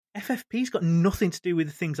FFP's got nothing to do with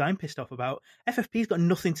the things I'm pissed off about. FFP's got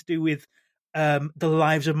nothing to do with the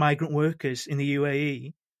lives of migrant workers in the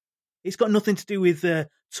UAE. It's got nothing to do with the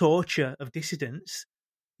torture of dissidents.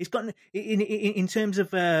 It's got in terms of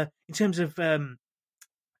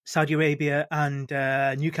Saudi Arabia and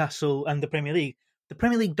Newcastle and the Premier League. The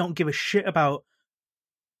Premier League don't give a shit about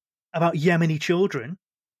Yemeni children.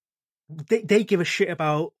 They give a shit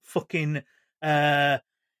about fucking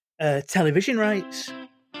television rights.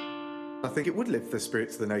 I think it would lift the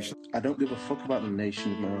spirits of the nation. I don't give a fuck about the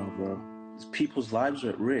nation's morale, bro. People's lives are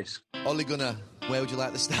at risk. Ole Gunnar, where would you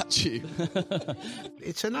like the statue?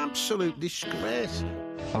 It's an absolute disgrace.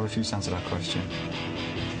 I refuse to answer that question.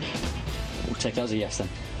 We'll take that as a yes then.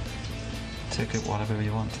 Take it whatever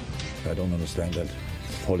you want. I don't understand that.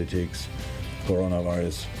 Politics,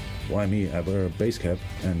 coronavirus. Why me? I wear a base cap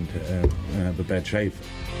and have a bad shave.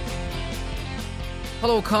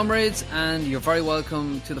 Hello comrades, and you're very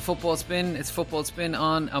welcome to the Football Spin. It's Football Spin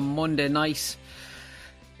on a Monday night.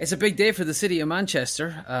 It's a big day for the city of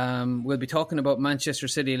Manchester. We'll be talking about Manchester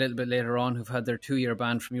City a little bit later on, who've had their 2-year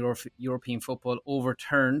ban from European football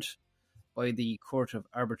overturned by the Court of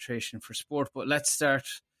Arbitration for Sport. But let's start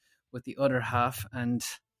with the other half. And,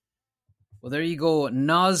 well, there you go.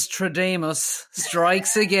 Nostradamus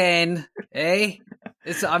strikes again. Eh?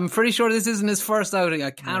 I'm pretty sure this isn't his first outing. I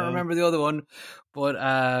can't remember the other one. But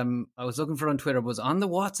I was looking for it on Twitter. But it was on the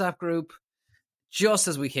WhatsApp group just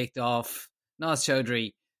as we kicked off. Naz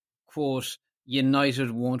Chowdhury, quote,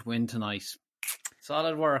 United won't win tonight.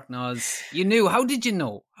 Solid work, Naz. You knew. How did you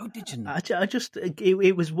know? I just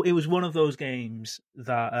it was one of those games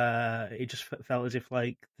that it just felt as if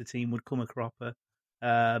like the team would come a cropper.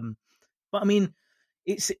 But I mean,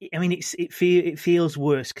 it feels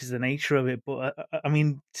worse because of the nature of it. But I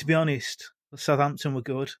mean, to be honest, Southampton were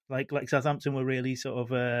good. Like Southampton were really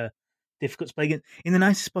sort of difficult to play against in the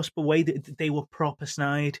nicest possible way. That they were proper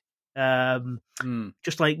snide.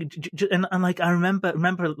 Just like I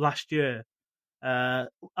remember last year. I'll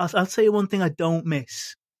tell you one thing I don't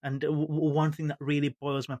miss, and one thing that really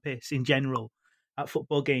boils my piss in general at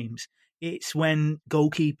football games. It's when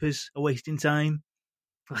goalkeepers are wasting time.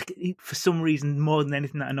 Like, for some reason, more than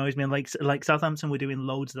anything, that annoys me. And like Southampton were doing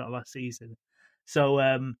loads of that last season. So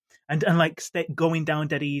and going down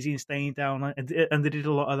dead easy and staying down, and they did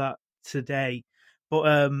a lot of that today.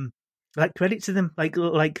 But like, credit to them, they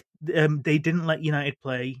didn't let United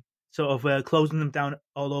play, sort of closing them down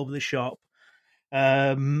all over the shop.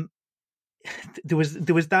 There was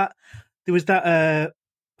that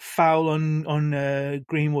foul on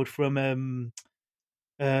Greenwood from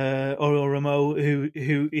Oromo,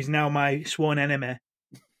 who is now my sworn enemy.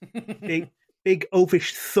 big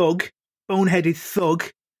oafish thug, boneheaded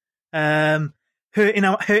thug,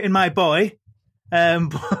 hurting my boy.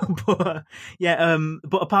 But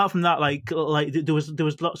apart from that, like there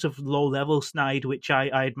was lots of low level snide, which I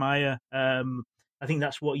admire. I think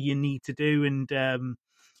that's what you need to do. And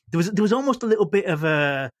there was almost a little bit of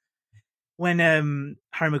a, when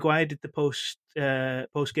Harry Maguire did the post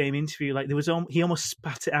game interview, like he almost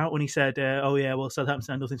spat it out when he said, "Oh yeah, well,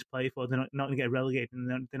 Southampton have nothing to play for. They're not going to get relegated, and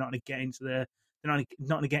they're not going to get into not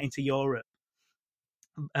going to get into Europe."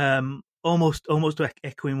 Almost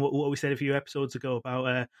echoing what we said a few episodes ago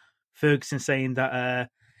about Ferguson saying that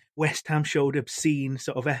West Ham showed obscene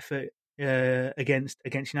sort of effort against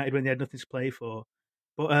United when they had nothing to play for.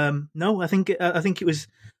 But no, I think it was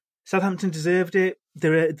Southampton deserved it.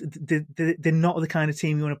 They're not the kind of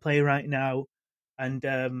team you want to play right now,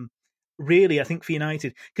 and really, I think for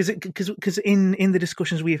United, because in the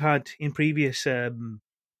discussions we've had in previous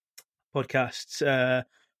podcasts,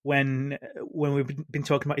 when we've been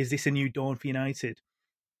talking about, is this a new dawn for United?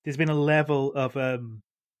 There's been a level of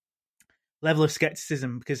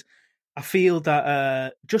skepticism, because I feel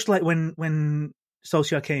that just like when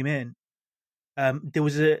Solskjaer came in, there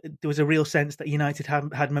was a real sense that United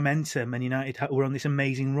had momentum and United were on this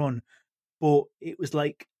amazing run, but it was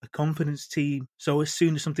like a confidence team. So as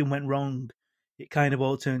soon as something went wrong, it kind of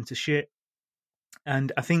all turned to shit.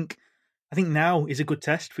 And I think now is a good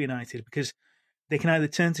test for United, because they can either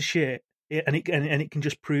turn to shit, and it can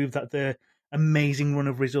just prove that the amazing run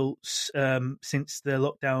of results since the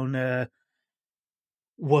lockdown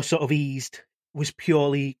was sort of eased was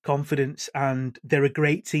purely confidence, and they're a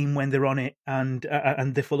great team when they're on it, and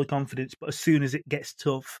they're full of confidence. But as soon as it gets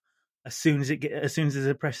tough, as soon as there's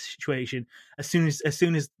a pressure situation, as soon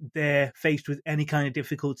as they're faced with any kind of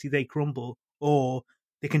difficulty, they crumble, or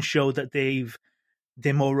they can show that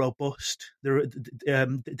they're more robust. They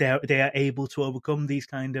are able to overcome these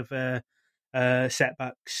kind of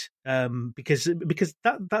setbacks, because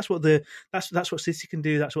that's what City can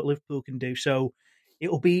do. That's what Liverpool can do. So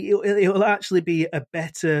it'll actually be a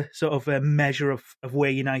better sort of a measure of where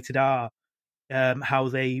United are, how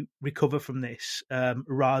they recover from this,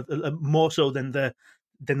 rather more so than the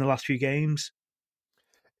last few games.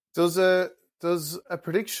 Does a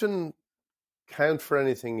prediction count for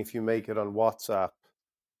anything if you make it on WhatsApp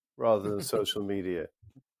rather than social media?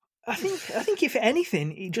 I think if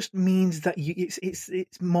anything, it just means that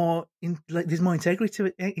it's more there's more integrity to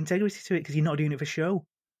it because you're not doing it for show.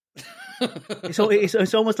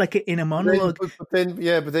 It's almost like an inner monologue. But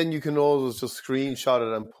then you can always just screenshot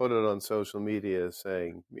it and put it on social media,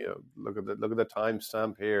 saying, look at the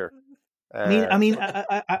timestamp here.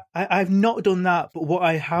 I've not done that, but what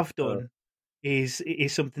I have done is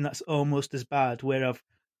something that's almost as bad, where I've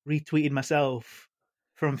retweeted myself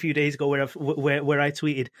from a few days ago, where I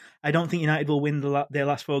tweeted, I don't think United will win their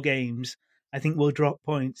last 4 games. I think we'll drop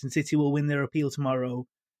points, and City will win their appeal tomorrow.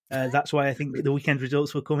 That's why I think the weekend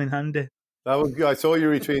results will come in handy. That was good. I saw you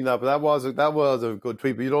retweeting that, but that was a good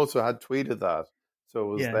tweet. But you'd also had tweeted that,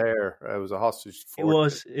 so it was there. It was a hostage. It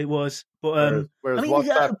was. But whereas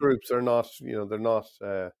WhatsApp groups are not, they're not.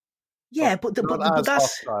 But that's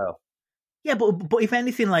hostile. Yeah, but if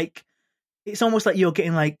anything, like, it's almost like you're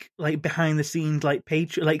getting like behind the scenes, like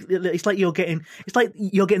Patreon, like it's like you're getting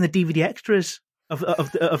the DVD extras of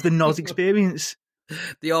the Noz experience.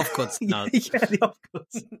 The offcuts, no. Yeah, the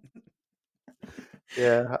offcuts.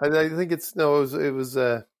 Yeah, I think it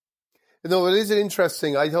is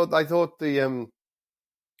interesting. I thought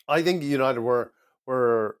I think United were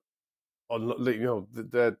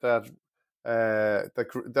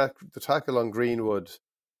that the tackle on Greenwood,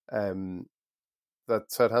 that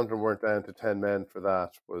Southampton weren't down to 10 men for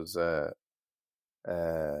that was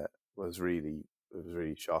really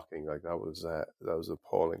shocking. Like that was an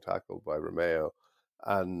appalling tackle by Romeo,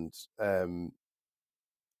 and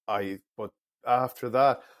but after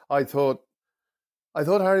that, I thought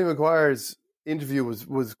Harry Maguire's interview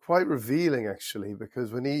was quite revealing, actually,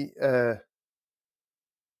 because when he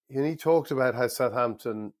talked about how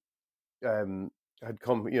Southampton came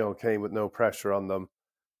with no pressure on them,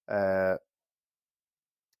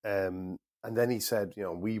 and then he said,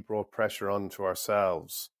 we brought pressure onto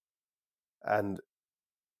ourselves, and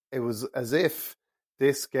it was as if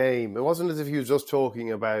this game, it wasn't as if he was just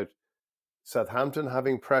talking about Southampton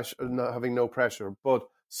having no pressure, but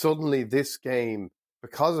suddenly this game,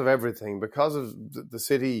 because of everything, because of the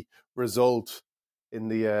City result in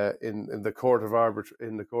the court of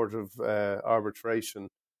arbitration,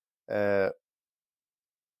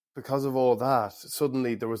 because of all that,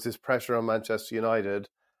 suddenly there was this pressure on Manchester United,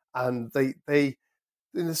 and they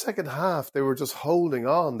in the second half they were just holding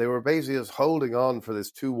on. They were basically just holding on for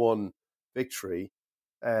this 2-1 victory,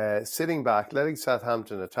 sitting back, letting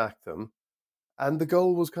Southampton attack them. And the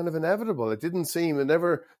goal was kind of inevitable. It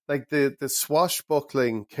never, like the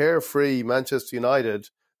swashbuckling, carefree Manchester United,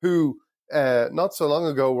 who not so long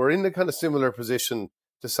ago were in a kind of similar position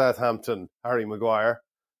to Southampton, Harry Maguire,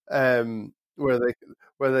 where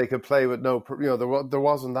they could play with no, there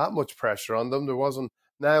wasn't that much pressure on them. There wasn't.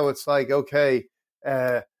 Now it's like, okay,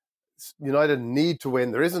 United need to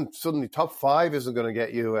win. There isn't suddenly top 5 isn't going to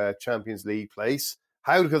get you a Champions League place.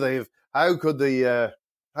 How could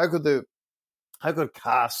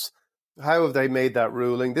CAS, how have they made that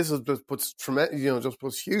ruling? This is just puts tremendous,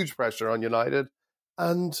 puts huge pressure on United,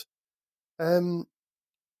 and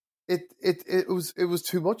it was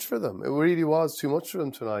too much for them. It really was too much for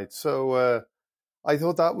them tonight. So I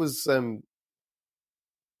thought that was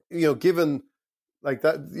given like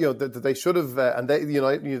that, that they should have, and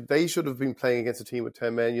they should have been playing against a team with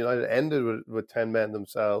 10 men. United ended with 10 men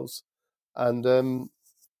themselves, and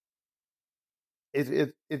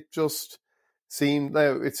it just seemed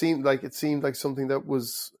like something that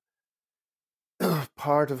was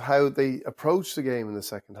part of how they approached the game in the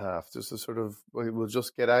second half. Just a sort of, we'll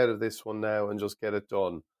just get out of this one now and just get it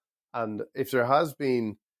done. And if there has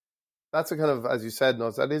been, that's a kind of, as you said,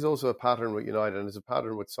 Noz, that is also a pattern with United, and it's a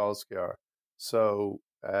pattern with Solskjaer. So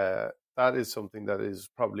that is something that is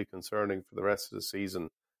probably concerning for the rest of the season.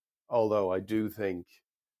 Although I do think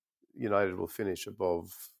United will finish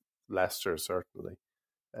above Leicester, certainly.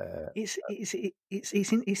 It's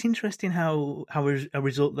interesting how a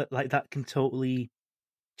result like that can totally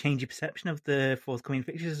change your perception of the forthcoming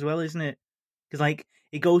fixtures as well, isn't it? Because like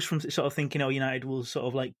it goes from sort of thinking, United will sort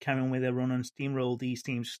of like carry on with their run and steamroll these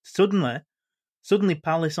teams. Suddenly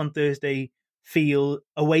Palace on Thursday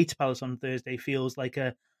away to Palace on Thursday feels like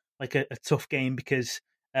a tough game because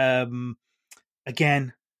again,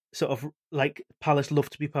 sort of like Palace love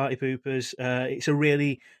to be party poopers. It's a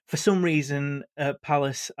really, for some reason,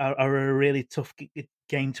 Palace are a really tough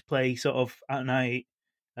game to play sort of at night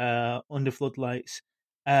under floodlights.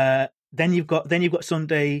 Then you've got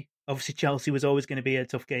Sunday. Obviously, Chelsea was always going to be a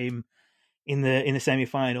tough game in the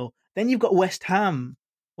semi-final. Then you've got West Ham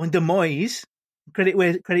under Moyes. Credit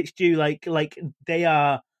where credit's due. Like they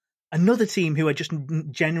are another team who are just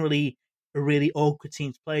generally a really awkward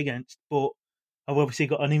team to play against, but have obviously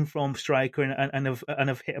got an informed striker and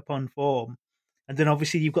have hit upon form. And then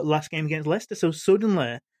obviously you've got the last game against Leicester. So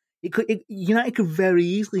suddenly United could very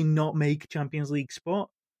easily not make a Champions League spot.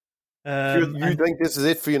 You think this is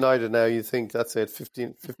it for United now? You think that's it?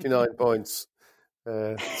 59 points.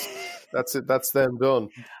 That's it. That's them done.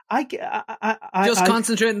 I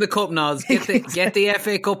concentrate in the cup now. Get the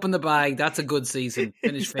FA Cup in the bag. That's a good season.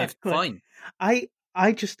 Finish fifth. Fine. I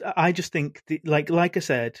just think like I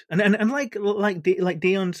said, and like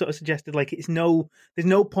Dion sort of suggested, like there's no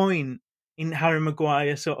point in Harry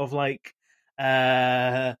Maguire sort of like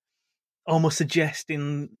almost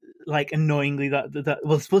suggesting like annoyingly that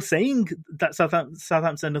was saying that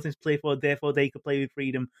Southampton had nothing to play for, therefore they could play with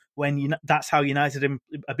freedom. When that's how United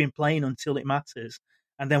have been playing until it matters,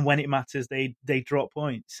 and then when it matters, they drop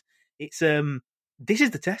points. It's this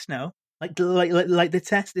is the test now. Like the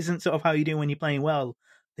test isn't sort of how you do when you're playing well.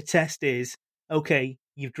 The test is, okay,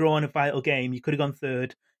 you've drawn a vital game. You could have gone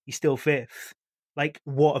third. You're still fifth. Like,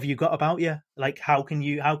 what have you got about you? Like, how can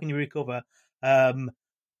you recover?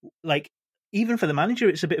 Like, even for the manager,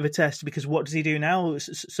 it's a bit of a test because what does he do now?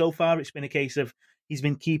 So far, it's been a case of he's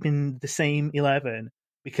been keeping the same 11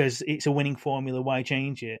 because it's a winning formula. Why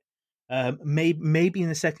change it? Maybe in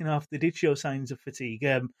the second half they did show signs of fatigue.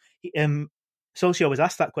 Solskjaer was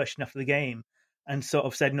asked that question after the game and sort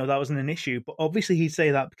of said, no, that wasn't an issue. But obviously he'd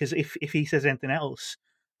say that because if he says anything else,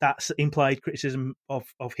 that's implied criticism of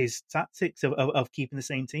his tactics, of keeping the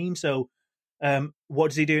same team. So what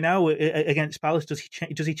does he do now against Palace? Does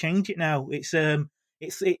he change it now? This is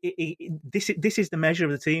the measure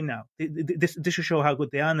of the team now. This will show how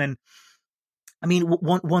good they are. And then, I mean,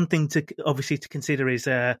 one thing to consider is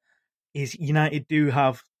United do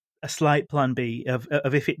have a slight plan B of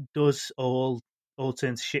if it does all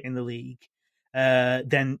turn to shit in the league,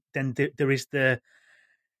 then there is the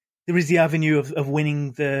avenue of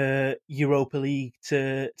winning the Europa League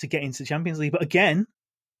to get into the Champions League. But again,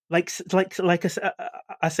 like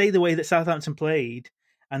I say, the way that Southampton played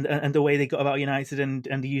and the way they got about United and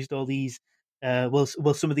they used all these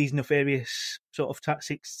some of these nefarious sort of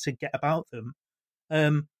tactics to get about them.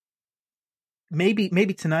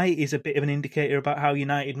 Maybe tonight is a bit of an indicator about how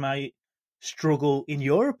United might struggle in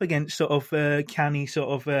Europe against sort of canny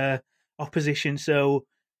sort of opposition. So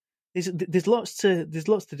there's lots to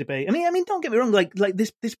debate. I mean, don't get me wrong. Like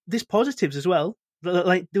there's positives as well.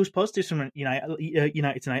 Like there was positives from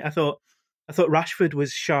United tonight. I thought Rashford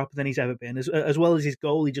was sharper than he's ever been, as well as his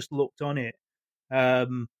goal. He just looked on it. I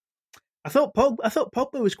thought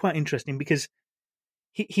Pogba was quite interesting because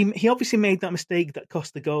he obviously made that mistake that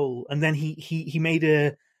cost the goal, and then he made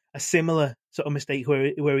a similar sort of mistake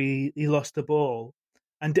where he lost the ball,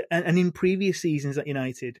 and in previous seasons at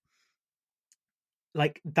United,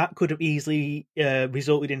 like that could have easily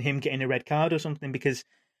resulted in him getting a red card or something, because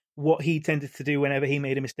what he tended to do whenever he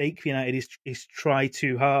made a mistake for United is try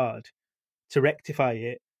too hard to rectify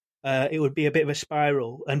it. It would be a bit of a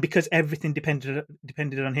spiral, and because everything depended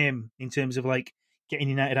on him in terms of like getting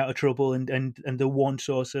United out of trouble and the one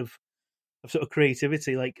source of sort of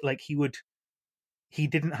creativity, like he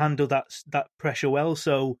didn't handle that pressure well.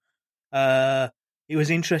 So it was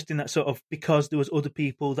interesting that sort of because there was other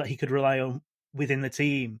people that he could rely on within the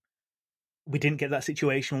team, we didn't get that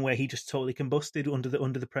situation where he just totally combusted under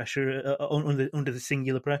the pressure, under the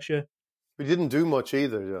singular pressure. He didn't do much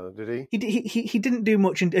either, did he? He didn't do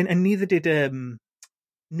much, and neither did Fernandes.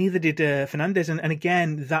 And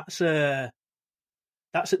again,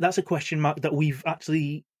 that's a question mark that we've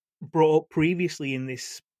actually brought up previously in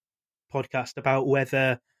this podcast about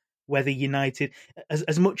whether United,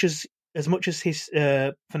 as much as his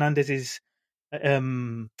Fernandes's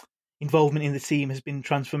involvement in the team has been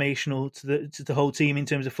transformational to the whole team in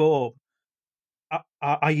terms of form,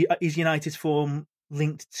 is United's form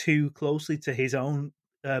linked too closely to his own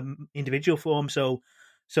individual form? So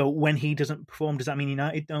when he doesn't perform, does that mean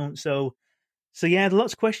United don't? So yeah,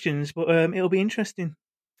 lots of questions, but it'll be interesting.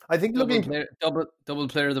 I think double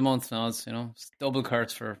player of the month now, double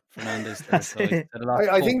cards for Fernandes there. So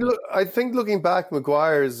I think looking back,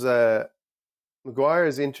 Maguire's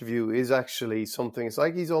interview is actually something. It's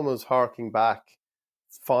like he's almost harking back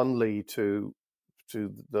fondly to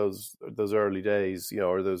those early days,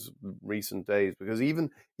 or those recent days, because even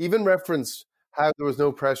referenced how there was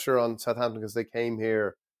no pressure on Southampton because they came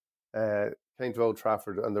here, came to Old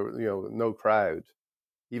Trafford, and there no crowd.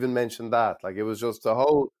 Even mentioned that, like it was just the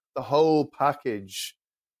whole package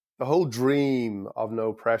the whole dream of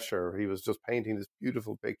no pressure. He was just painting this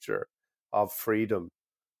beautiful picture of freedom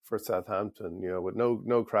for Southampton, with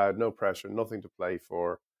no crowd, no pressure, nothing to play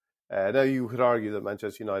for. Now you could argue that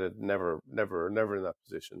Manchester United never in that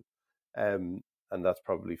position, and that's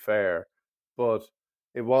probably fair. But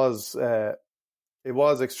it was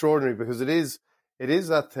extraordinary because it is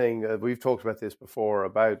that thing. We've talked about this before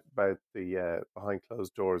about the behind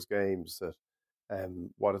closed doors games, that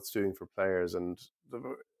what it's doing for players and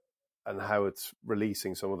how it's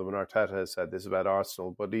releasing some of them. And Arteta has said this about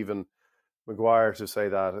Arsenal, but even Maguire to say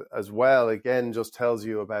that as well, again, just tells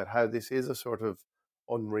you about how this is a sort of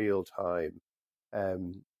unreal time.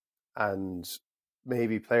 And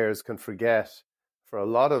maybe players can forget for a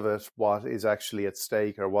lot of it what is actually at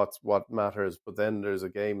stake or what matters. But then there's a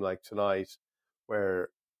game like tonight where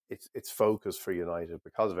it's focus for United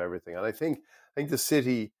because of everything. And I think the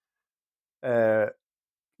City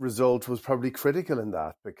result was probably critical in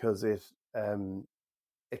that, because it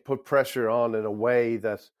put pressure on in a way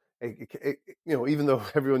that even though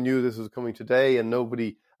everyone knew this was coming today, and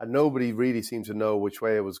nobody really seemed to know which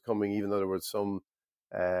way it was coming, even though there were some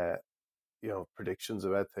predictions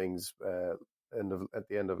about things at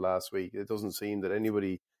the end of last week. It doesn't seem that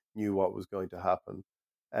anybody knew what was going to happen,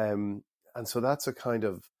 and so that's a kind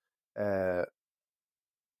of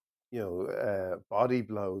body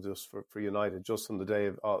blow just for United, just on the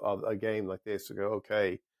day of a game like this, to go,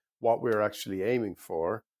 okay, what we're actually aiming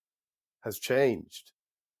for has changed.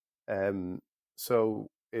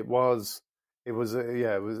 So it was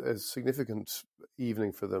a significant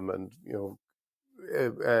evening for them, and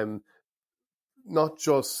not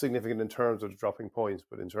just significant in terms of dropping points,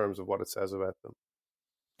 but in terms of what it says about them.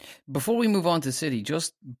 Before we move on to City,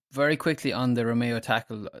 just very quickly on the Romeo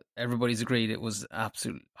tackle, everybody's agreed it was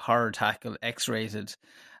absolute horror tackle, X-rated.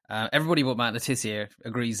 Everybody but Matt Letizia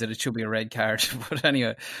agrees that it should be a red card. But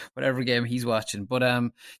anyway, whatever game he's watching. But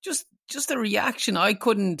just the reaction, I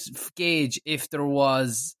couldn't gauge if there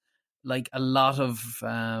was like a lot of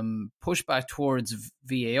pushback towards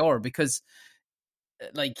VAR, because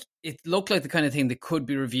like it looked like the kind of thing that could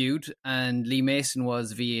be reviewed, and Lee Mason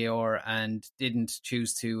was VAR and didn't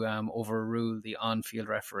choose to overrule the on-field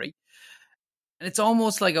referee. And it's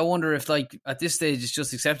almost like, I wonder if like at this stage it's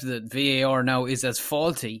just accepted that VAR now is as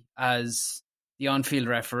faulty as the on-field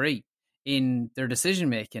referee in their decision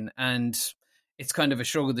making, and it's kind of a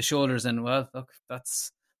shrug of the shoulders and, well, look,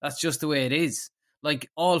 that's just the way it is. Like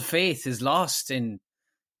all faith is lost in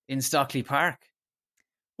Stockley Park.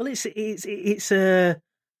 Well, it's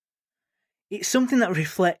something that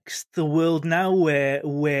reflects the world now,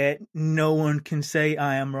 where no one can say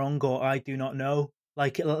I am wrong or I do not know.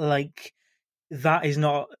 Like that is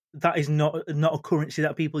not a currency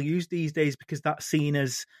that people use these days, because that's seen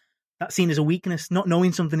as a weakness. Not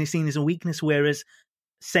knowing something is seen as a weakness, whereas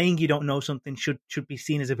saying you don't know something should be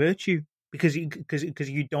seen as a virtue, because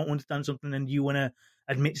you don't understand something and you want to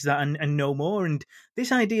admit to that and know more. And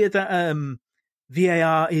this idea that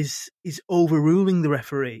VAR is overruling the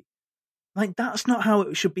referee, like, that's not how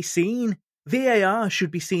it should be seen. VAR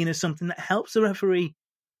should be seen as something that helps the referee.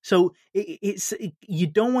 So you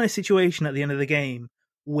don't want a situation at the end of the game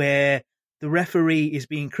where the referee is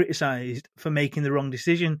being criticised for making the wrong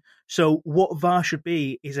decision. So what VAR should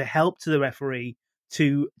be is a help to the referee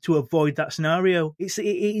to avoid that scenario.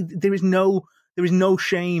 There is no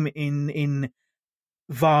shame in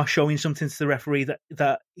VAR showing something to the referee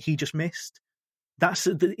that he just missed.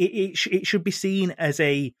 It should be seen as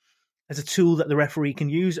a tool that the referee can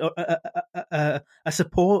use, a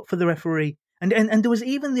support for the referee. And there was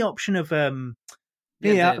even the option of the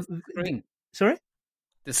screen. Sorry?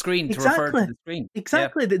 The screen, to refer to the screen.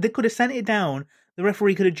 Exactly. Yeah. They could have sent it down. The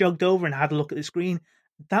referee could have jogged over and had a look at the screen.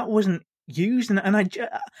 That wasn't used, and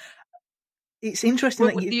it's interesting.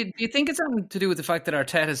 Well, do you think it's something to do with the fact that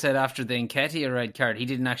Arteta said after the Nketiah red card he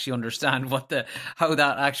didn't actually understand how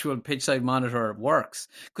that actual pitch side monitor works?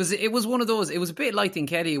 Because it was one of those. It was a bit like the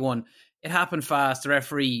Nketiah one. It happened fast. The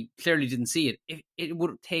referee clearly didn't see it. It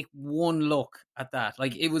would take one look at that.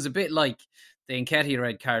 Like, it was a bit like the Nketiah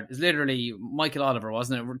red card. It's literally Michael Oliver,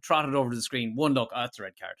 wasn't it? Trotted over to the screen. One look, that's a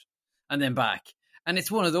red card, and then back. And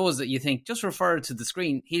it's one of those that you think, just refer to the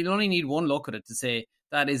screen. He'll only need one look at it to say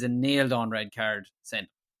that is a nailed-on red card sent.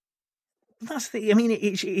 That's the. I mean,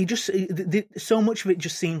 it just so much of it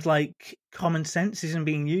just seems like common sense isn't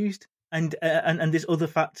being used, and there's other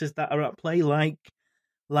factors that are at play, like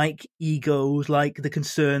egos, like the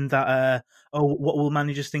concern that what will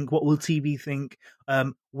managers think, what will TV think,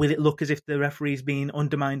 will it look as if the referee's being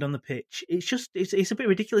undermined on the pitch? It's just it's a bit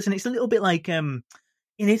ridiculous, and it's a little bit like in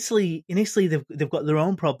Italy they've got their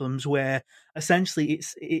own problems where essentially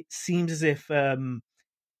it seems as if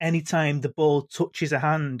anytime the ball touches a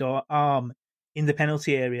hand or arm in the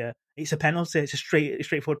penalty area, it's a penalty. It's a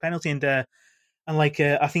straightforward penalty, and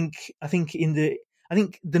I think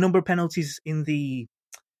the number of penalties in the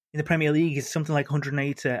Premier League is something like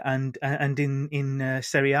 180, and in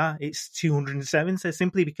Serie A it's 207. So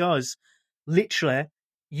simply because literally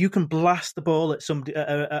you can blast the ball at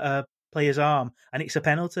a player's arm and it's a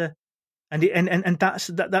penalty, and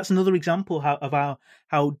that's another example of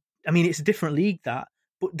how I mean, it's a different league but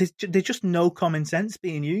there's just no common sense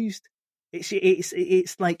being used.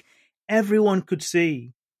 It's like everyone could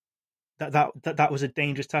see that was a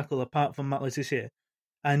dangerous tackle apart from Matt Letizia,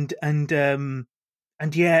 and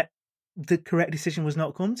yet the correct decision was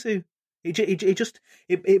not come to.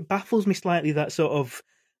 It baffles me slightly that sort of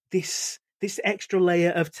this extra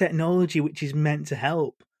layer of technology which is meant to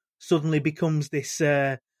help suddenly becomes this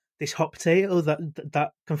hot potato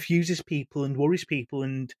that confuses people and worries people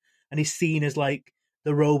and is seen as like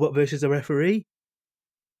the robot versus the referee.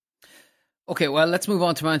 Okay, well, let's move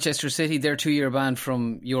on to Manchester City. Their 2-year ban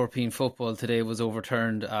from European football today was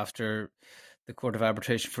overturned after the Court of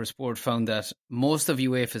Arbitration for Sport found that most of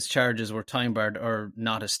UEFA's charges were time-barred or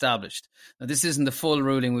not established. Now, this isn't the full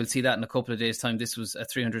ruling. We'll see that in a couple of days' time. This was a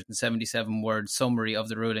 377-word summary of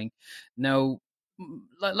the ruling. Now,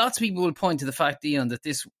 lots of people will point to the fact, Ian, that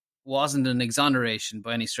this wasn't an exoneration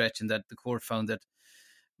by any stretch and that the court found that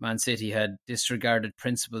Man City had disregarded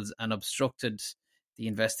principles and obstructed the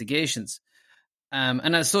investigations.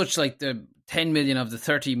 And as such, like the 10 million of the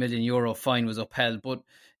 30 million euro fine was upheld. But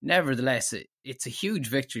nevertheless, it's a huge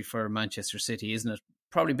victory for Manchester City, isn't it?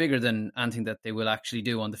 Probably bigger than anything that they will actually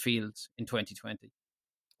do on the field in 2020.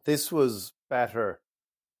 This was better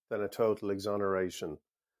than a total exoneration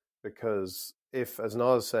because if, as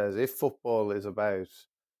Noz says, if football is about,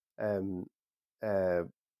 and it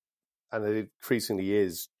increasingly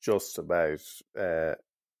is just about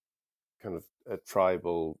kind of a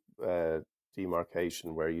tribal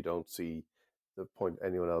demarcation where you don't see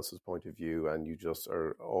anyone else's point of view, and you just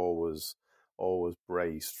are always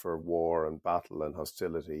braced for war and battle and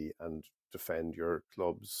hostility and defend your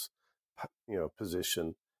club's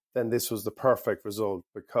position, then this was the perfect result,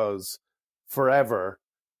 because forever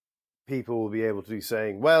people will be able to be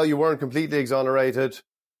saying, well, you weren't completely exonerated.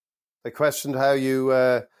 They questioned how you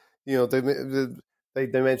they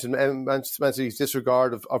mentioned Manchester City's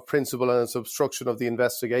disregard of principle and its obstruction of the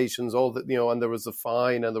investigations, all that, and there was a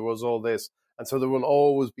fine and there was all this. And so there will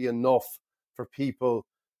always be enough for people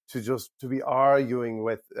to be arguing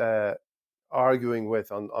with on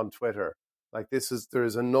Twitter. Like there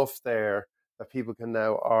is enough there that people can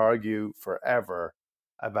now argue forever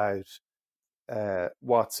about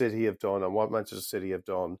what City have done and what Manchester City have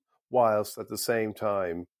done, whilst at the same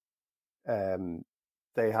time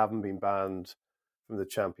they haven't been banned from the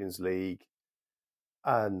Champions League,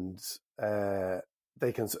 and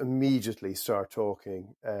they can immediately start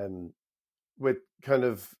talking with kind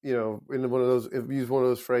of, in one of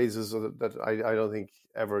those phrases that I don't think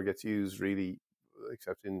ever gets used really,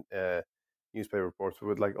 except in newspaper reports, but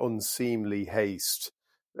with like unseemly haste.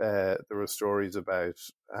 There were stories about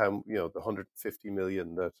how the 150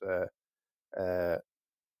 million that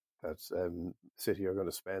City are going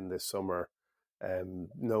to spend this summer.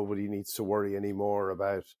 Nobody needs to worry anymore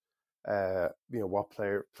about what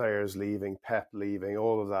players leaving, Pep leaving,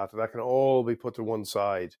 all of that. That can all be put to one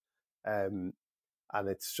side, and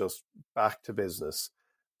it's just back to business.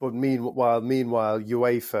 But meanwhile,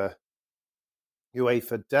 UEFA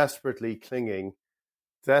desperately clinging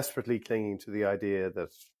to the idea that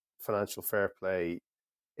financial fair play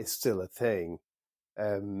is still a thing.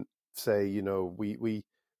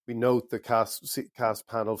 We note the CAS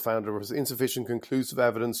panel found there was insufficient conclusive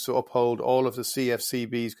evidence to uphold all of the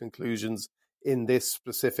CFCB's conclusions in this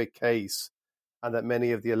specific case, and that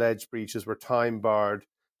many of the alleged breaches were time-barred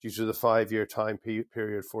due to the 5-year time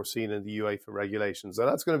period foreseen in the UEFA regulations. And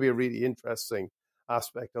that's going to be a really interesting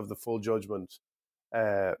aspect of the full judgment,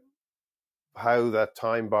 how that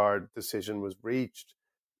time-barred decision was reached,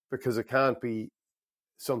 because it can't be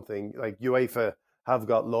something like UEFA have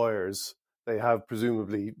got lawyers. They have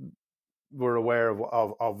presumably were aware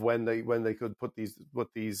of when they could put these what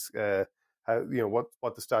the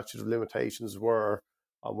statute of limitations were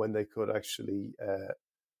on when they could actually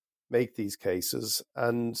make these cases,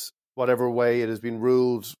 and whatever way it has been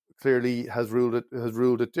ruled clearly has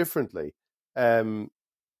ruled it differently.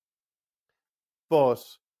 But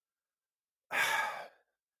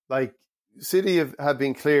like City have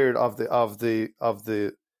been cleared of the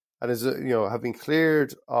and is have been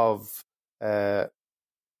cleared of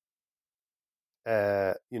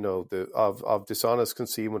of dishonest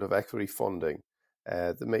concealment of equity funding.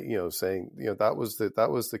 saying that was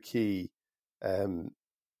the key, that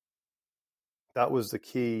was the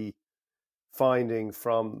key finding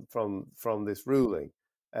from this ruling,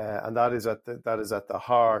 and that is at the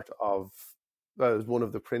heart of, that is one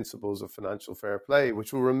of the principles of financial fair play,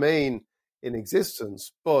 which will remain in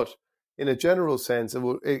existence, but in a general sense,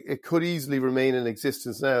 it could easily remain in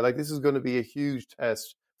existence now. Like, this is going to be a huge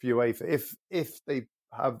test for UEFA if they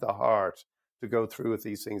have the heart to go through with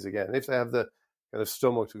these things again, if they have the kind of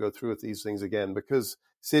stomach to go through with these things again, because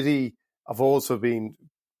City have also been,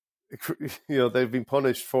 they've been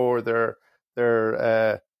punished for their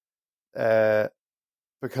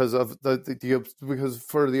because of because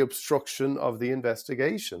for the obstruction of the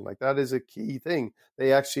investigation. Like, that is a key thing.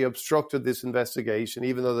 They actually obstructed this investigation,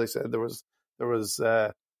 even though they said there was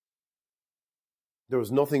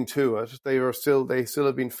nothing to it. They still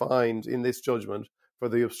have been fined in this judgment for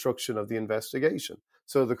the obstruction of the investigation.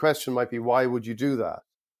 So the question might be, why would you do that?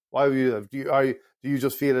 Why would you do that? Do you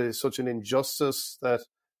just feel it is such an injustice that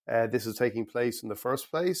this is taking place in the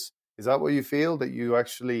first place? Is that what you feel, that you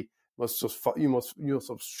actually must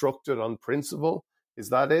obstruct it on principle? Is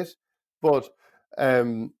that it? But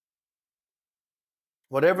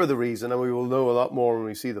whatever the reason, and we will know a lot more when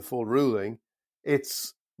we see the full ruling,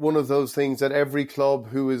 it's one of those things that every club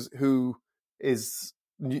who is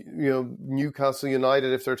Newcastle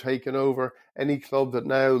United, if they're taken over, any club that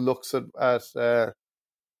now looks at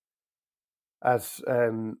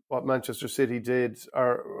what Manchester City did,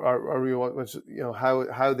 or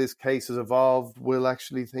how this case has evolved, will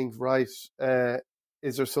actually think, right,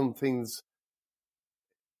 is there some things,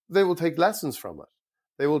 they will take lessons from it.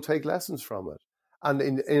 They will take lessons from it. And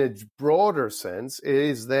in a broader sense, it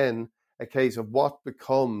is then a case of what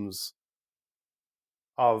becomes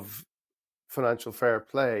of financial fair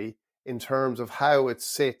play in terms of how it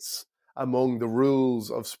sits among the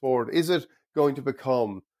rules of sport. Is it going to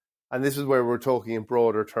become, and this is where we're talking in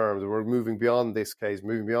broader terms, we're moving beyond this case,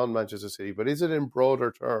 moving beyond Manchester City, but is it in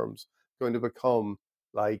broader terms going to become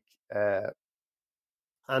like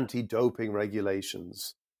anti-doping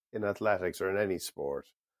regulations in athletics or in any sport,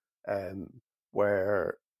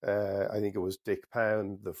 where I think it was Dick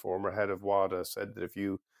Pound, the former head of WADA, said that if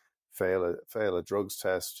you fail a drugs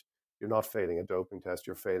test, you're not failing a doping test,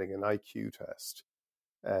 you're failing an IQ test.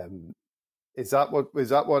 Is that what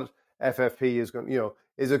FFP is going?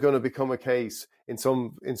 Is it going to become a case in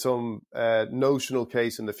some notional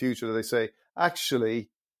case in the future that they say, actually,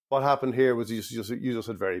 what happened here was you just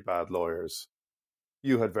had very bad lawyers.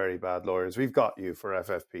 You had very bad lawyers. We've got you for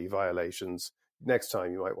FFP violations. Next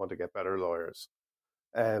time you might want to get better lawyers.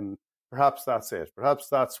 Perhaps that's it. Perhaps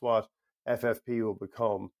that's what FFP will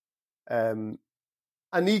become. And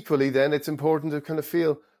equally, then it's important to kind of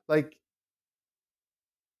feel like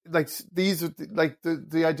these are like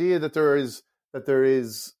the idea that there is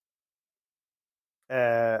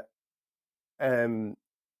a kind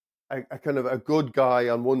of a good guy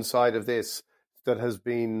on one side of this that has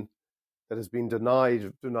been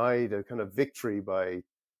denied a kind of victory by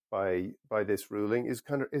this ruling is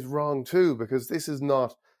wrong too, because there is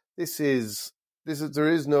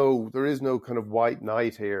no kind of white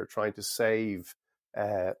knight here trying to save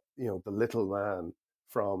the little man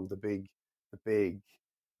from the big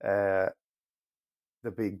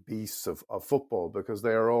beasts of football, because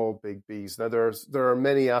they are all big beasts. Now there are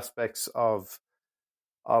many aspects of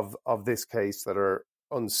this case that are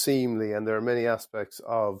unseemly, and there are many aspects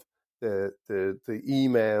of the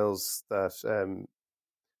emails that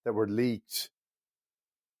were leaked,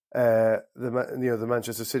 the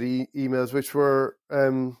Manchester City emails, which were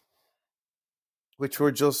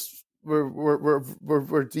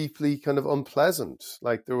deeply kind of unpleasant.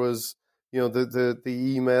 Like, there was the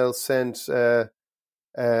email sent when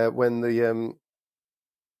the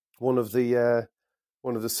one of the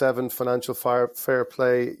 7 financial fair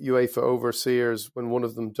play UEFA overseers, when one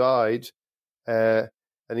of them died, an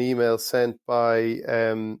email sent by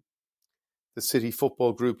the City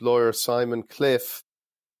Football Group lawyer Simon Cliff,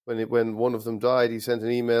 when one of them died, he sent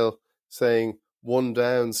an email saying 1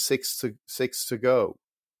 down, 6 to go.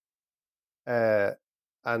 And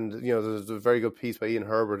there's a very good piece by Ian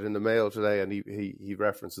Herbert in the Mail today, and he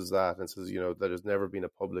references that and says there has never been a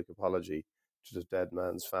public apology to the dead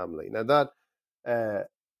man's family. Now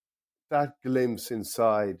that glimpse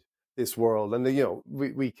inside this world, and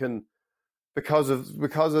we can, because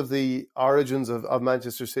of the origins of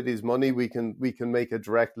Manchester City's money, we can make a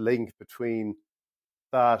direct link between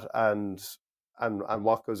that and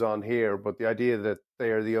what goes on here. But the idea that they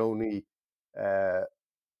are the only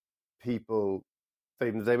people,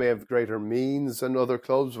 they may have greater means than other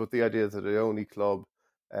clubs, but the idea that they're the only club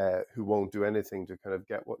who won't do anything to kind of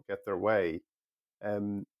get their way,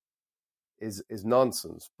 is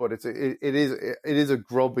nonsense. But it is a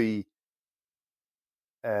grubby.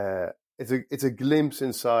 It's a glimpse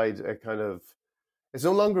inside a kind of. It's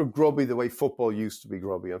no longer grubby the way football used to be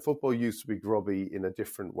grubby, and football used to be grubby in a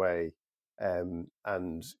different way. And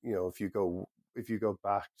if you go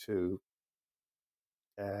back to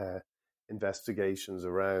investigations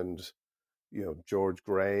around, George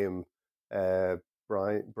Graham,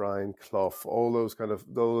 Brian Clough, all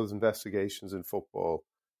those investigations in football,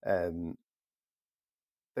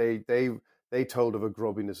 they told of a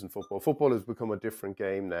grubbiness in football. Football has become a different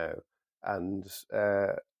game now, and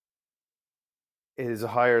it is a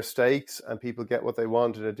higher stakes, and people get what they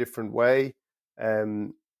want in a different way.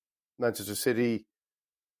 Manchester City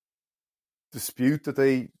dispute that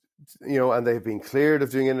they, and they've been cleared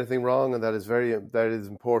of doing anything wrong, and that is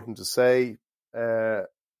important to say.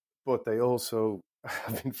 But they also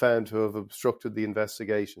have been found to have obstructed the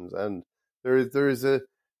investigations, and there is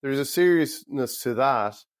a seriousness to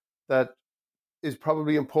that is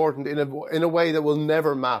probably important in a way that will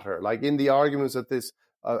never matter. Like in the arguments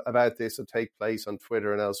about this that take place on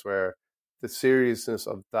Twitter and elsewhere, the seriousness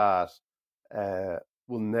of that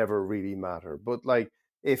will never really matter. But like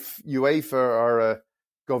if UEFA are a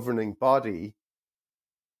governing body,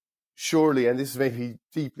 surely, and this is maybe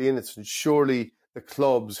deeply innocent, surely the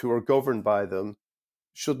clubs who are governed by them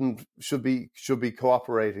should be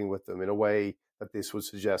cooperating with them in a way that this would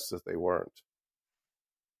suggest that they weren't.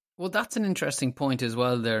 Well, that's an interesting point as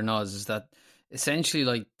well there, Noz, is that essentially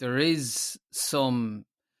like there is some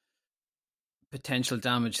potential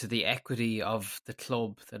damage to the equity of the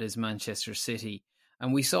club that is Manchester City.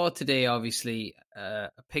 And we saw today, obviously, a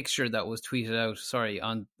picture that was tweeted out,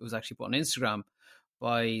 it was actually put on Instagram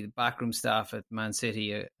by the backroom staff at Man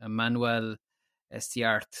City, Manuel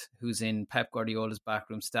Estiarte, who's in Pep Guardiola's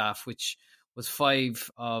backroom staff, which was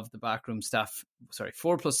 5 of the backroom staff,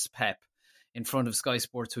 4 plus Pep, in front of Sky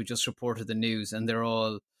Sports, who just reported the news, and they're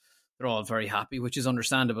all very happy, which is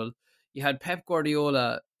understandable. You had Pep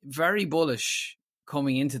Guardiola very bullish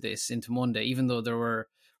coming into Monday, even though there were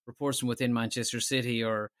reports from within Manchester City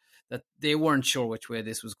or that they weren't sure which way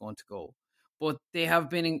this was going to go. But they have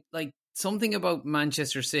been like something about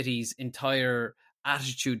Manchester City's entire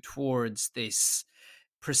attitude towards this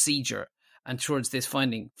procedure and towards this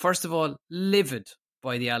finding. First of all, livid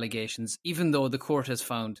by the allegations, even though the court has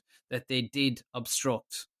found that they did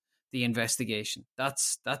obstruct the investigation.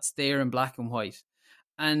 That's there in black and white.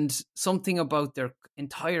 And something about their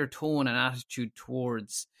entire tone and attitude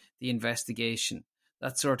towards the investigation,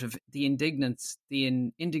 that sort of the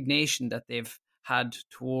indignation that they've had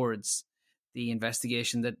towards the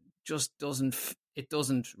investigation, that just doesn't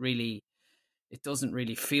really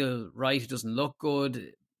feel right. It doesn't look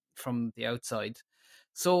good from the outside.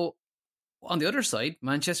 So on the other side,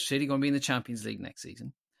 Manchester City going to be in the Champions League next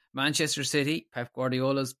season. Manchester City, Pep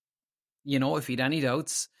Guardiola's, if he'd any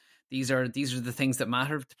doubts, these are the things that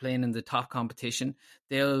matter to playing in the top competition.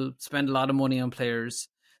 They'll spend a lot of money on players.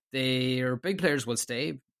 Their big players will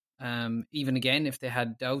stay. Even again, if they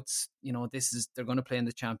had doubts, they're going to play in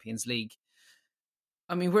the Champions League.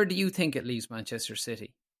 I mean, where do you think it leaves Manchester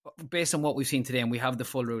City? Based on what we've seen today, and we have the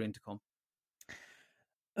full ruling to come.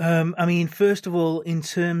 I mean, first of all, in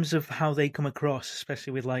terms of how they come across,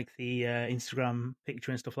 especially with like the Instagram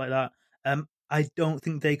picture and stuff like that, I don't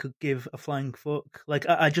think they could give a flying fuck. Like,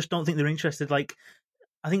 I just don't think they're interested. Like,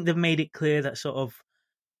 I think they've made it clear that sort of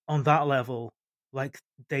on that level, like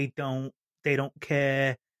they don't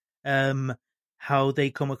care how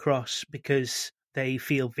they come across, because they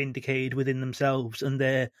feel vindicated within themselves and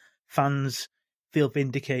their fans feel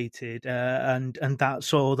vindicated, and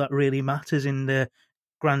that's all that really matters in the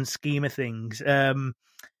grand scheme of things. There's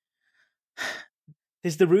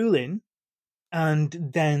the ruling,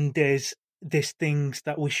 and then there's things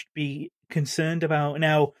that we should be concerned about.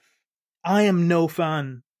 Now, I am no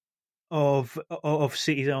fan of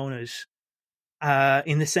City's owners.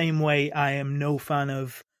 In the same way, I am no fan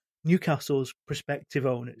of Newcastle's prospective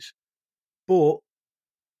owners. But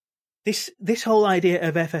this whole idea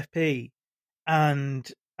of FFP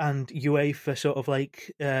and UEFA sort of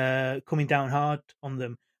like coming down hard on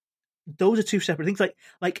them, those are two separate things.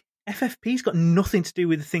 Like FFP's got nothing to do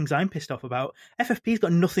with the things I'm pissed off about. FFP's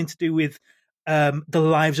got nothing to do with the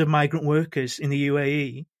lives of migrant workers in the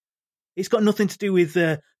UAE. It's got nothing to do with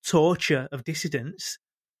the torture of dissidents.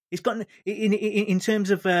 It's got in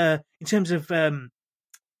terms of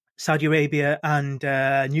Saudi Arabia and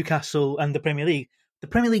Newcastle and the Premier League. The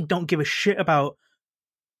Premier League don't give a shit about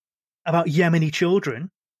Yemeni children.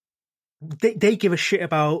 They give a shit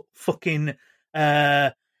about fucking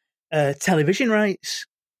television rights.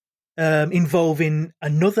 involving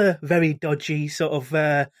another very dodgy sort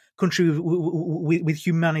of country with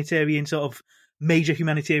humanitarian sort of major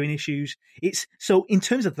humanitarian issues. It's so in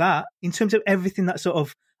terms of that, in terms of everything that sort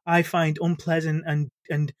of I find unpleasant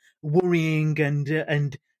and worrying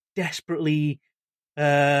and desperately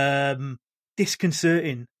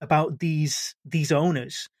disconcerting about these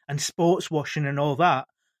owners and sports washing and all that.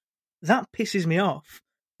 That pisses me off.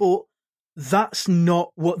 But that's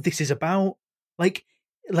not what this is about. Like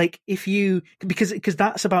if you because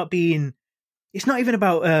that's about being. It's not even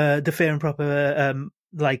about the fair and proper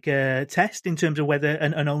test in terms of whether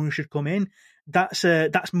an owner should come in.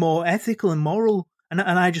 That's more ethical and moral. And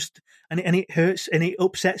I just and it hurts and it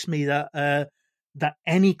upsets me that that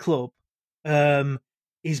any club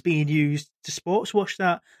is being used to sports wash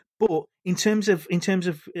that. But in terms of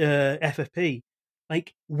FFP,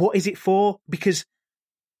 like what is it for? Because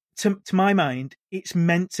to my mind, it's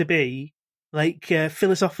meant to be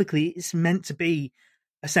philosophically, it's meant to be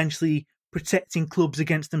essentially protecting clubs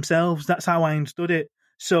against themselves. That's how I understood it.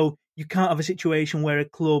 So you can't have a situation where a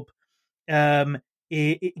club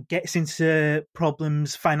it gets into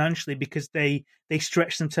problems financially because they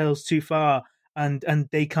stretch themselves too far and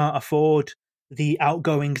they can't afford the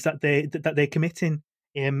outgoings that they're committing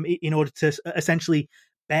in order to essentially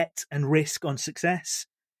bet and risk on success.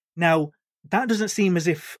 Now that doesn't seem as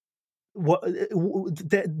if what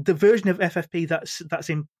the version of FFP that's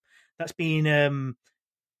being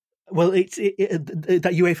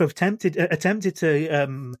that UEFA have attempted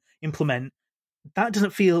to implement. That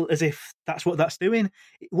doesn't feel as if that's what that's doing.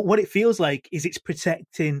 What it feels like is it's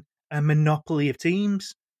protecting a monopoly of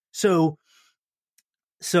teams. So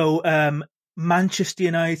Manchester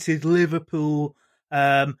United, Liverpool,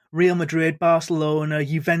 Real Madrid, Barcelona,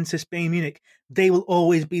 Juventus, Bayern Munich, they will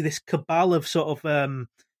always be this cabal of sort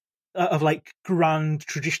of like grand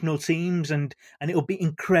traditional teams, and it'll be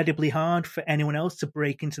incredibly hard for anyone else to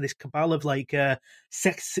break into this cabal of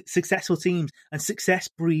successful teams, and success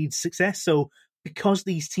breeds success. So because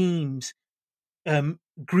these teams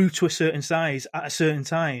grew to a certain size at a certain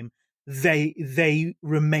time, they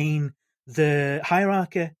remain the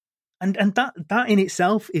hierarchy, and that in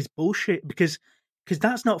itself is bullshit because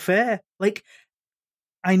that's not fair. Like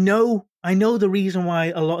I know the reason why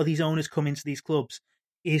a lot of these owners come into these clubs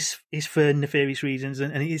is for nefarious reasons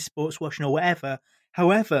and it is sports washing or whatever.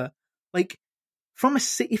 However, like from a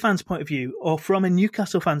City fan's point of view or from a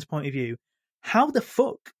Newcastle fan's point of view, how the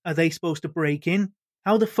fuck are they supposed to break in?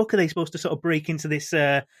 How the fuck are they supposed to sort of break into this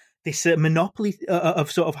monopoly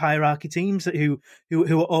of sort of hierarchy teams who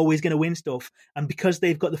are always going to win stuff? And because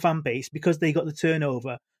they've got the fan base, because they got the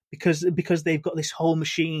turnover, because they've got this whole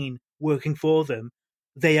machine working for them,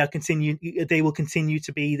 they will continue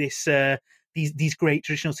to be this these great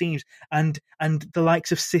traditional teams, and the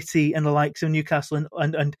likes of City and the likes of Newcastle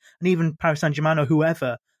and even Paris Saint-Germain or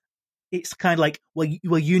whoever. It's kind of like, well,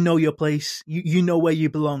 you know your place, you know where you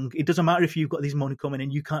belong. It doesn't matter if you've got this money coming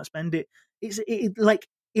and you can't spend it.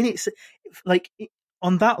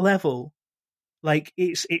 On that level, like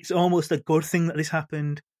it's almost a good thing that this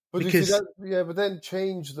happened. But because but then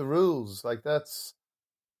change the rules. Like get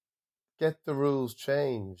the rules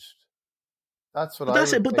changed. That's what I would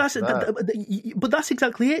think. But that's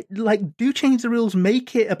exactly it. Like, do change the rules,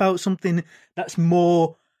 make it about something that's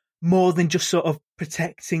more than just sort of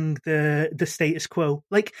protecting the status quo.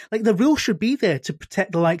 Like the rules should be there to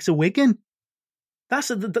protect the likes of Wigan. That's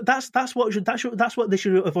what they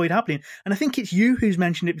should avoid happening. And I think it's you who's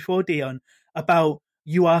mentioned it before, Dion, about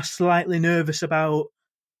you are slightly nervous about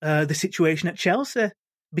the situation at Chelsea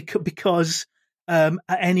because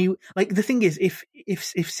the thing is,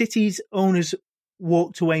 if City's owners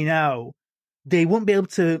walked away now, they won't be able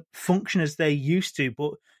to function as they used to.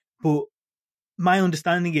 But my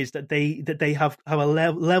understanding is that they have a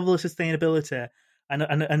level of sustainability,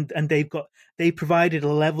 and they provided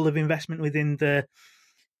a level of investment within the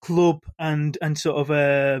club and sort of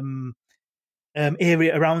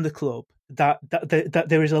area around the club that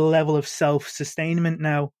there is a level of self-sustainment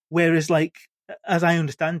now. Whereas, like, as I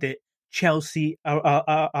understand it, Chelsea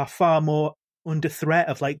are far more under threat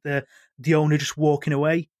of like the owner just walking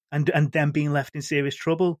away and them being left in serious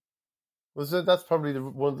trouble. Well, so that's probably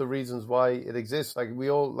one of the reasons why it exists. Like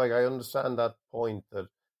I understand that point that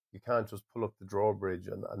you can't just pull up the drawbridge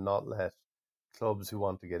and not let clubs who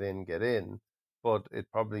want to get in, but it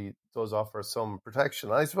probably does offer some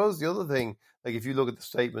protection. I suppose the other thing, like if you look at the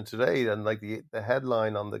statement today, and like the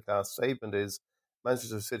headline on the last statement is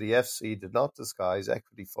Manchester City FC did not disguise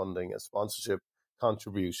equity funding as sponsorship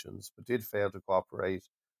contributions, but did fail to cooperate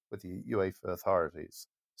with the UEFA authorities.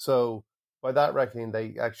 So by that reckoning,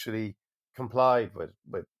 they actually complied with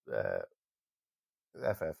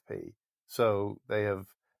FFP. So they have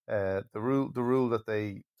the rule that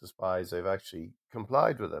they despise. They've actually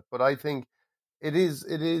complied with it. But I think it is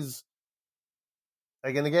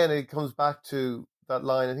like, and again, it comes back to that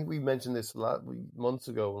line. I think we mentioned this months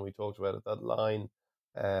ago when we talked about it. That line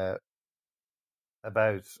about,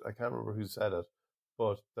 I can't remember who said it,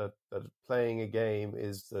 but that playing a game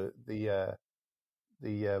is the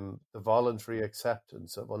voluntary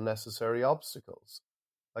acceptance of unnecessary obstacles.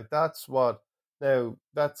 Like, that's what, now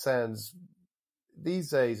that sounds, these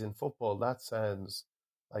days in football, that sounds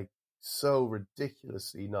like so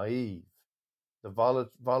ridiculously naive. The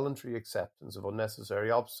voluntary acceptance of unnecessary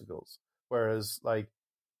obstacles. Whereas, like,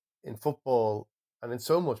 in football and in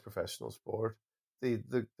so much professional sport, the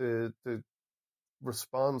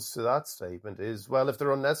response to that statement is, well, if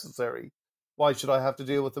they're unnecessary, why should I have to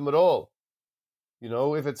deal with them at all? You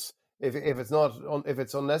know, if it's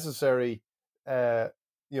unnecessary,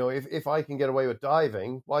 if I can get away with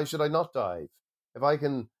diving, why should I not dive? If I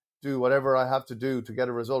can do whatever I have to do to get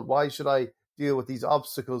a result, why should I deal with these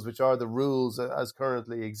obstacles, which are the rules as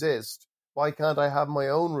currently exist? Why can't I have my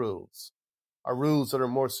own rules? Are rules that are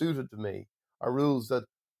more suited to me? Are rules that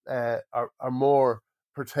are more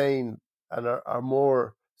pertain and are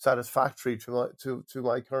more satisfactory to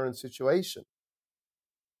my current situation?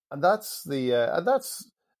 And that's a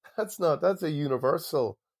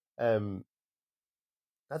universal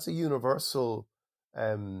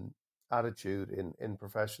attitude in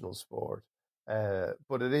professional sport,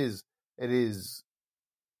 but it is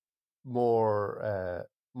more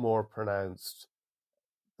pronounced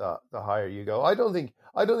the higher you go. I don't think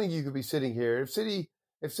you could be sitting here if City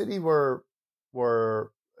were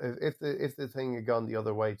if the thing had gone the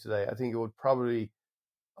other way today. I think it would probably,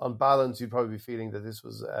 on balance, you'd probably be feeling that this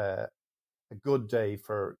was a good day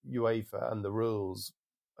for UEFA and the rules.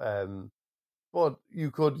 But you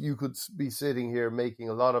could be sitting here making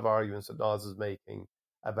a lot of arguments that Nas is making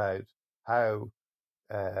about how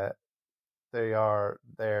they are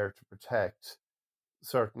there to protect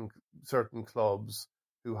certain clubs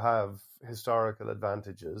who have historical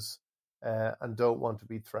advantages and don't want to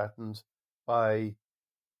be threatened by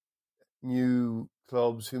new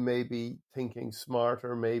clubs who may be thinking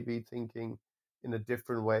smarter, maybe thinking in a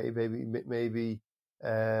different way, maybe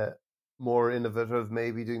more innovative,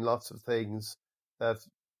 maybe doing lots of things that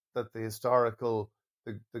the historical,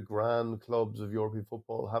 the grand clubs of European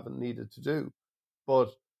football haven't needed to do.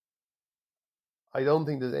 But I don't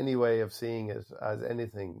think there's any way of seeing it as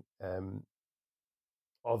anything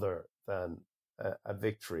other than a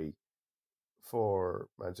victory for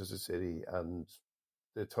Manchester City, and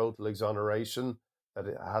the total exoneration that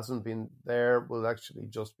it hasn't been there will actually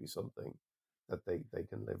just be something that they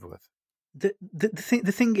can live with. The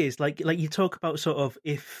thing is, like you talk about, sort of,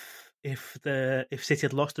 if City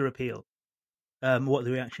had lost their appeal, what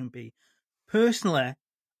the reaction would be. Personally,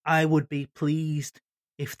 I would be pleased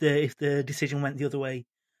if the decision went the other way,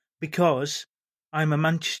 because I'm a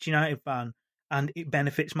Manchester United fan and it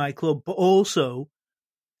benefits my club. But also,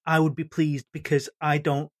 I would be pleased because I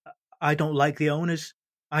don't like the owners.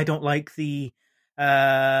 I don't like the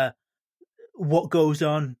what goes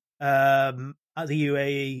on at the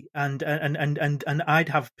UAE, and I'd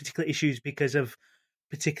have particular issues because of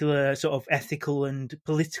particular sort of ethical and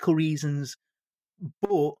political reasons.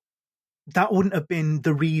 But that wouldn't have been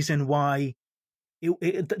the reason why.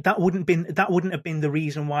 That wouldn't have been the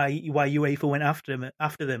reason why UEFA went after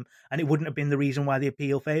them, and it wouldn't have been the reason why the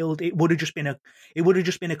appeal failed. It would have just been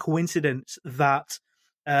a coincidence that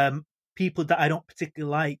people that I don't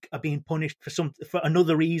particularly like are being punished for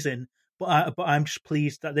another reason. But I'm just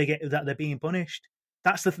pleased that they're being punished.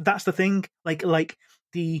 That's the thing. Like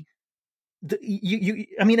I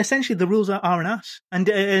mean, essentially the rules are an ass, and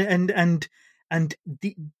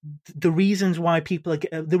the reasons why people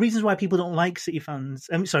don't like City fans,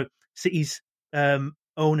 City's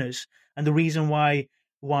owners, and the reason why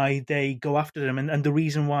they go after them, and the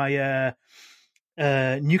reason why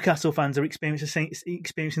Newcastle fans are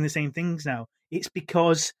experiencing the same things now. It's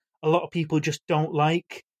because a lot of people just don't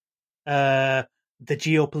like the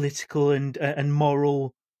geopolitical and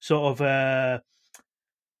moral sort of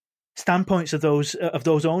standpoints of those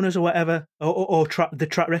owners or whatever, or the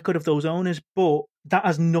track record of those owners. But that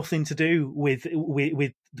has nothing to do with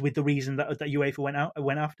the reason that UEFA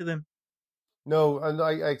went after them. No, and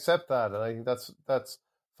I accept that, and I think that's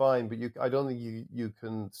fine. But I don't think you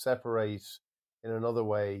can separate in another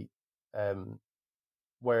way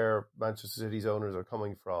where Manchester City's owners are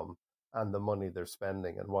coming from and the money they're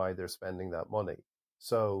spending and why they're spending that money.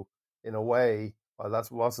 So in a way, while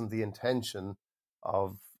that wasn't the intention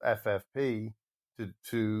of FFP to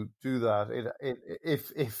do that,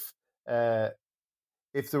 if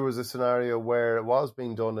if there was a scenario where it was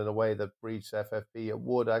being done in a way that breached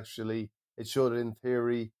FFP, it should in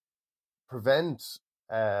theory prevent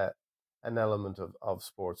an element of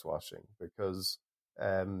sports washing, because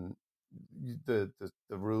the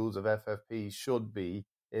rules of FFP should be,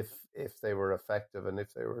 if they were effective and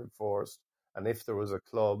if they were enforced, and if there was a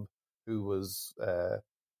club who was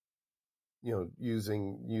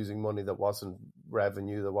using money that wasn't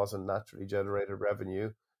revenue, that wasn't naturally generated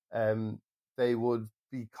revenue, they would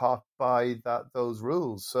be caught by those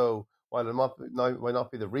rules. So while it might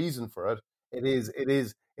not be the reason for it,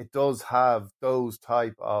 it does have those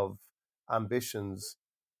type of ambitions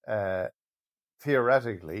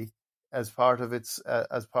theoretically as part of its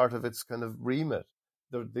kind of remit.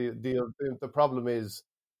 The problem is,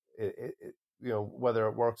 whether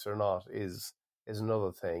it works or not is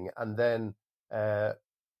another thing. And then I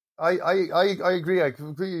agree. I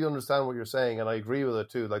completely understand what you're saying, and I agree with it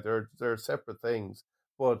too. Like, there are separate things,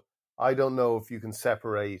 but I don't know if you can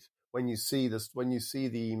separate when you see the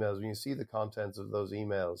emails, when you see the contents of those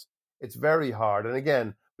emails. It's very hard. And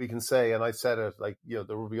again, we can say, and I said it, like,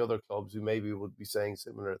 there will be other clubs who maybe would be saying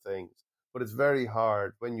similar things, but it's very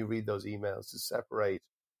hard when you read those emails to separate,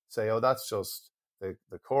 say, oh, that's just the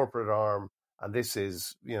corporate arm, and this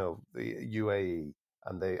is, the UAE,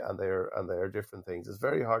 and they are different things. It's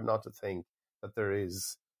very hard not to think that there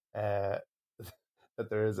is a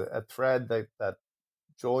thread that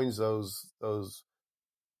joins those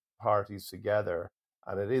parties together,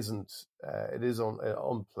 and it is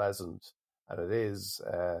unpleasant, and it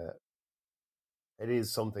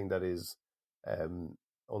is something that is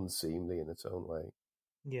unseemly in its own way.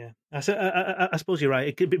 Yeah, I suppose you're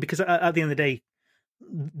right, because at the end of the day,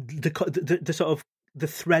 the sort of the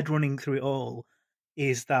thread running through it all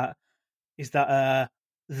is that the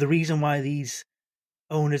reason why these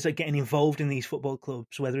owners are getting involved in these football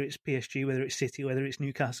clubs, whether it's PSG, whether it's City, whether it's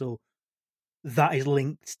Newcastle, that is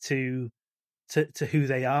linked to who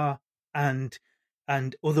they are, and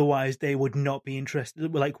otherwise they would not be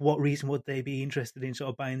interested. Like, what reason would they be interested in sort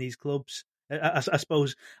of buying these clubs? I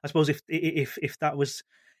suppose if that was,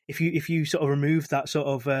 if you sort of remove that sort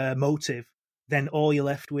of motive, then all you're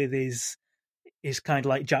left with is kind of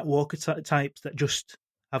like Jack Walker types that just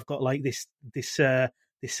have got like this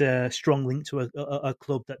strong link to a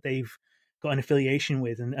club that they've got an affiliation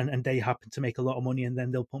with, and they happen to make a lot of money, and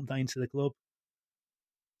then they'll pump that into the club.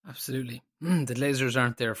 Absolutely. The Glazers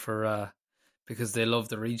aren't there for because they love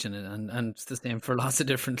the region, and it's the same for lots of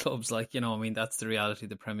different clubs. Like, that's the reality of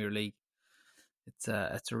the Premier League. It's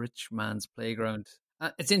a rich man's playground.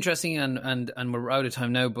 It's interesting, and we're out of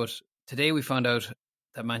time now, but today we found out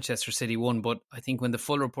that Manchester City won, but I think when the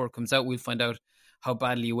full report comes out, we'll find out how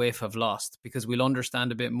badly UEFA have lost, because we'll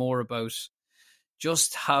understand a bit more about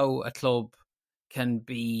just how a club can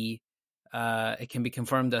be, it can be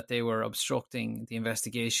confirmed that they were obstructing the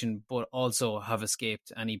investigation, but also have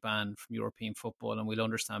escaped any ban from European football, and we'll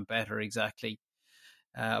understand better exactly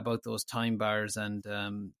about those time bars and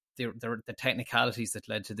the technicalities that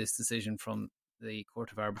led to this decision from the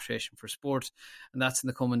Court of Arbitration for Sport, and that's in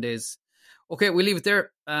the coming days. Okay, we'll leave it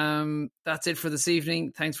there. That's it for this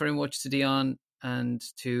evening. Thanks very much to Dion and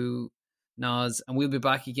to Naz, and we'll be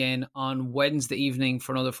back again on Wednesday evening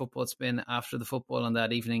for another football spin after the football on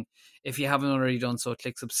that evening. If you haven't already done so,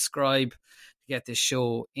 click subscribe to get this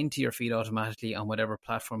show into your feed automatically on whatever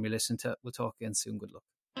platform you listen to. We'll talk again soon. Good luck.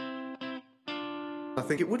 I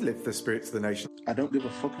think it would lift the spirits of the nation. I don't give a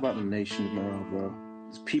fuck about the nation of Morocco.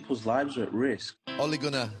 People's lives are at risk. Ole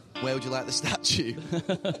Gunnar, where would you like the statue?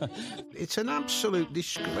 It's an absolute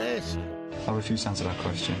disgrace. I refuse to answer that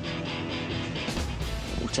question.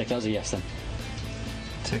 We'll take that as a yes then.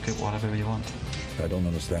 Take it whatever you want. I don't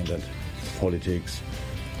understand that. Politics,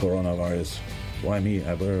 coronavirus. Why me?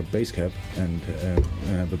 I wear a base cap and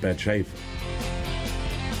have a bad shave.